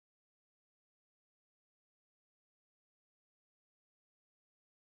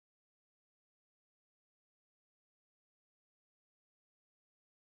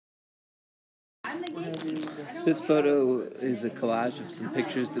This photo is a collage of some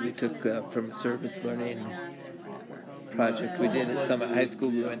pictures that we took from a service learning project we did at Summit High School.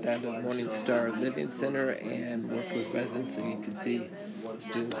 We went down to the Morning Star Living Center and worked with residents, and you can see the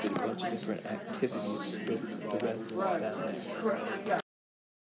students did a bunch of different activities with the residents down there.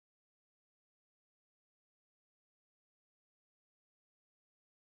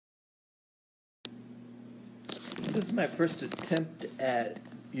 This is my first attempt at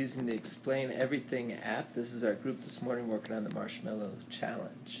using the Explain Everything app. This is our group this morning working on the Marshmallow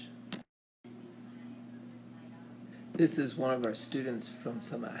Challenge. This is one of our students from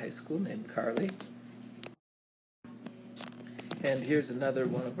Summit High School named Carly. And here's another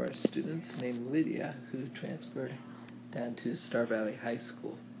one of our students named Lydia who transferred down to Star Valley High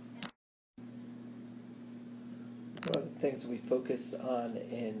School. One of the things we focus on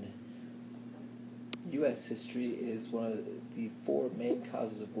in U.S. history is one of the four main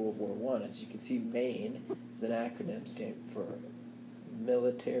causes of World War I. As you can see, MAIN is an acronym standing for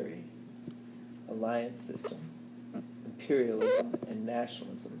Military, Alliance System, Imperialism, and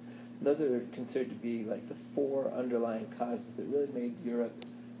Nationalism. And those are considered to be like the four underlying causes that really made Europe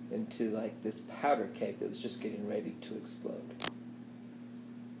into like this powder keg that was just getting ready to explode.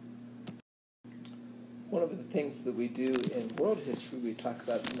 One of the things that we do in world history, we talk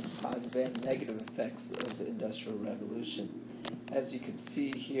about the positive and negative effects of the Industrial Revolution. As you can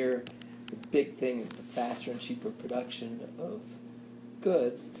see here, the big thing is the faster and cheaper production of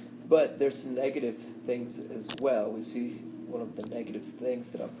goods, but there's some negative things as well. We see one of the negative things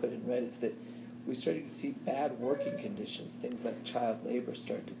that I'll put in red is that we started to see bad working conditions. Things like child labor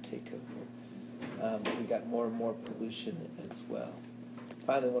started to take over. We got more and more pollution as well.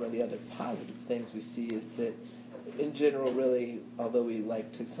 Finally, one of the other positive things we see is that, in general, really, although we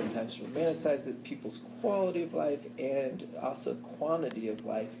like to sometimes romanticize it, people's quality of life and also quantity of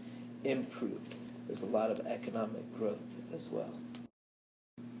life improved. There's a lot of economic growth as well.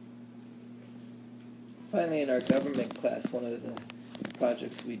 Finally, in our government class, one of the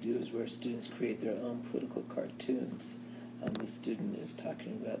projects we do is where students create their own political cartoons. The student is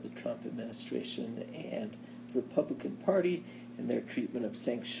talking about the Trump administration and the Republican Party and their treatment of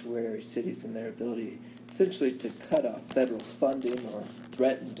sanctuary cities and their ability essentially to cut off federal funding or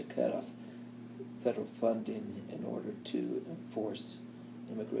threaten to cut off federal funding in order to enforce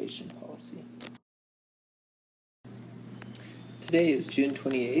immigration policy. Today is June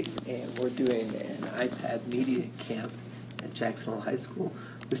 28th, and we're doing an iPad media camp at Jackson Hole High School.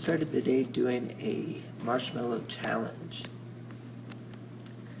 We started the day doing a marshmallow challenge.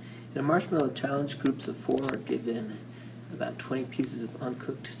 In a marshmallow challenge, groups of four are given about 20 pieces of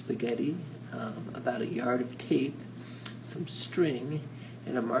uncooked spaghetti, about a yard of tape, some string,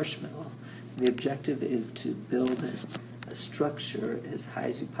 and a marshmallow. And the objective is to build a structure as high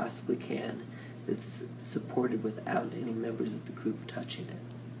as you possibly can that's supported without any members of the group touching it.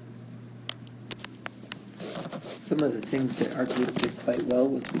 Some of the things that our group did quite well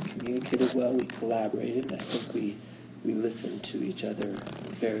was we communicated well, we collaborated, and I think we listened to each other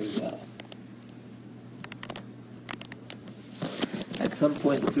very well. At some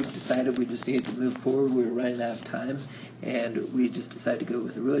point, the group decided we just needed to move forward. We were running out of time, and we just decided to go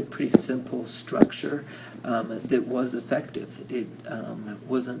with a really pretty simple structure that was effective. It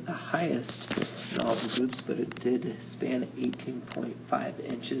wasn't the highest in all the groups, but it did span 18.5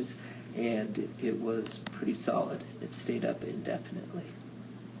 inches, and it was pretty solid. It stayed up indefinitely.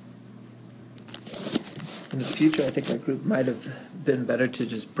 In the future, I think our group might have been better to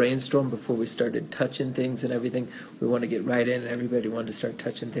just brainstorm before we started touching things and everything. We want to get right in, and everybody wanted to start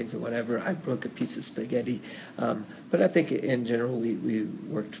touching things and whatever. I broke a piece of spaghetti. But I think in general, we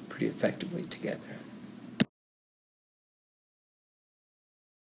worked pretty effectively together.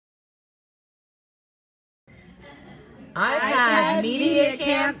 iPad Media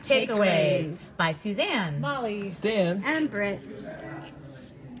Camp Takeaways by Suzanne, Molly, Stan, and Britt.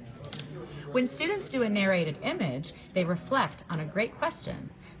 When students do a narrated image, they reflect on a great question.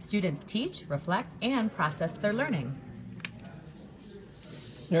 Students teach, reflect, and process their learning.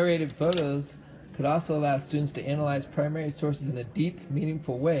 Narrated photos could also allow students to analyze primary sources in a deep,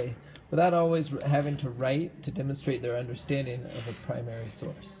 meaningful way without always having to write to demonstrate their understanding of a primary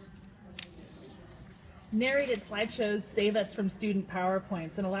source. narrated slideshows save us from student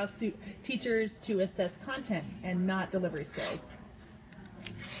PowerPoints and allow teachers to assess content and not delivery skills.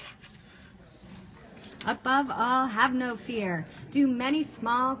 Above all, have no fear. Do many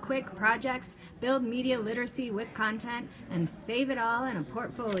small, quick projects, build media literacy with content, and save it all in a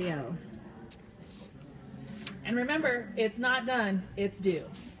portfolio. And remember, it's not done, it's due.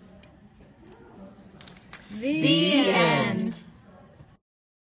 The end.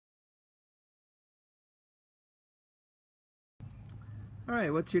 All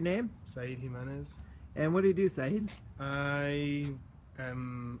right, what's your name? Saeed Jimenez. And what do you do, Saeed? I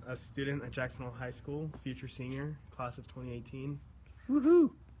am a student at Jacksonville High School, future senior, class of 2018. Woohoo!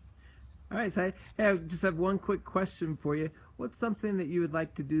 All right, Saeed. Hey, I just have one quick question for you. What's something that you would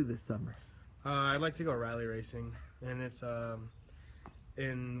like to do this summer? I'd like to go rally racing, and it's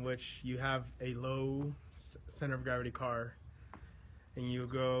in which you have a low center of gravity car, and you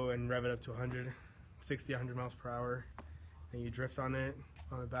go and rev it up to 100 miles per hour, and you drift on it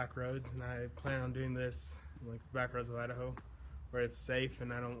on the back roads. And I plan on doing this like the back roads of Idaho, where it's safe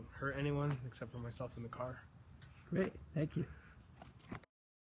and I don't hurt anyone except for myself in the car. Great, thank you.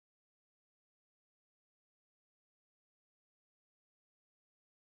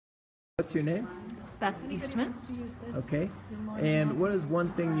 What's your name? Beth Eastman. Okay. And what is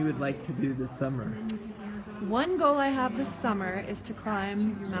one thing you would like to do this summer? One goal I have this summer is to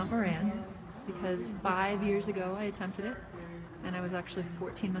climb Mount Moran, because 5 years ago I attempted it and I was actually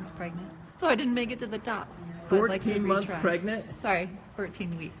 14 months pregnant, so I didn't make it to the top. So I'd like to 14 months retry. pregnant? Sorry,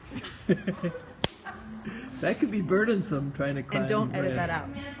 14 weeks. That could be burdensome trying to climb. And don't edit Moran. that out.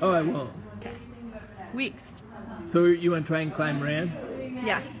 Oh, I won't. Okay. Weeks. So you want to try and climb Moran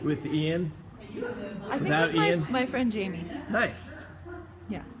Yeah. with Ian? I think Without with Ian? my friend Jamie. Nice.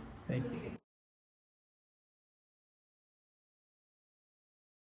 Yeah. Thank you.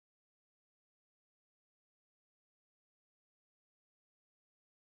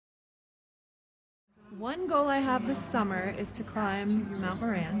 One goal I have this summer is to climb Mount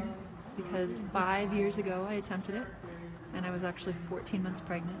Moran, because 5 years ago I attempted it and I was actually 14 months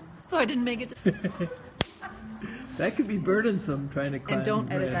pregnant, so I didn't make it to That could be burdensome trying to climb. And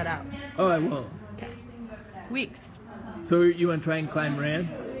don't edit Moran. that out. Oh, I won't. Okay. Weeks. So you want to try and climb Moran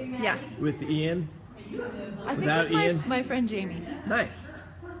Yeah. with Ian? I think Without with Ian? my friend Jamie. Nice.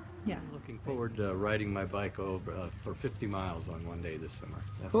 Yeah. Looking forward to riding my bike over for 50 miles on one day this summer.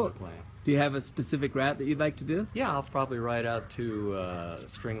 That's Cool. my plan. Do you have a specific route that you'd like to do? Yeah, I'll probably ride out to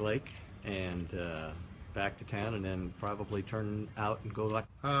String Lake and back to town, and then probably turn out and go like.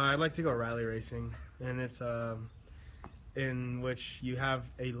 I'd like to go rally racing, and it's in which you have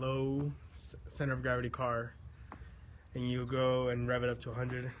a low center of gravity car, and you go and rev it up to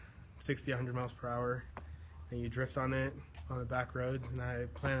 100 miles per hour, and you drift on it on the back roads. And I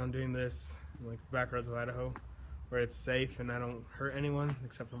plan on doing this like the back roads of Idaho, where it's safe and I don't hurt anyone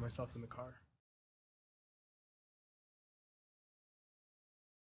except for myself in the car.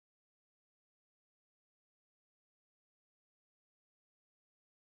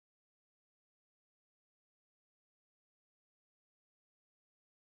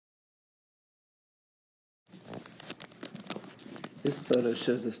 This photo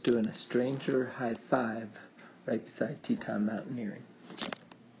shows us doing a stranger high five right beside Teton Mountaineering.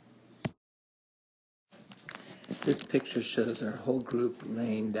 This picture shows our whole group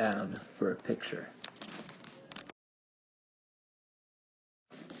laying down for a picture.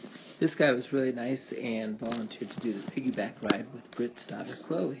 This guy was really nice and volunteered to do the piggyback ride with Britt's daughter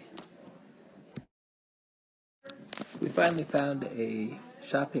Chloe. We finally found a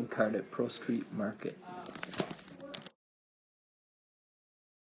shopping cart at Pearl Street Market.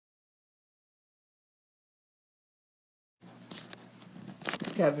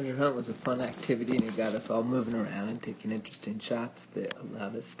 Scavenger hunt was a fun activity, and it got us all moving around and taking interesting shots that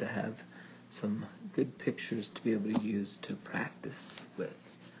allowed us to have some good pictures to be able to use to practice with.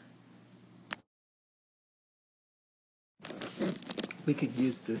 We could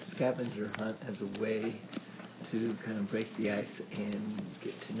use this scavenger hunt as a way to kind of break the ice and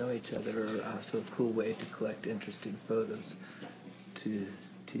get to know each other, or also a cool way to collect interesting photos to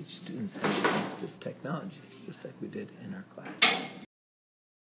teach students how to use this technology, just like we did in our class.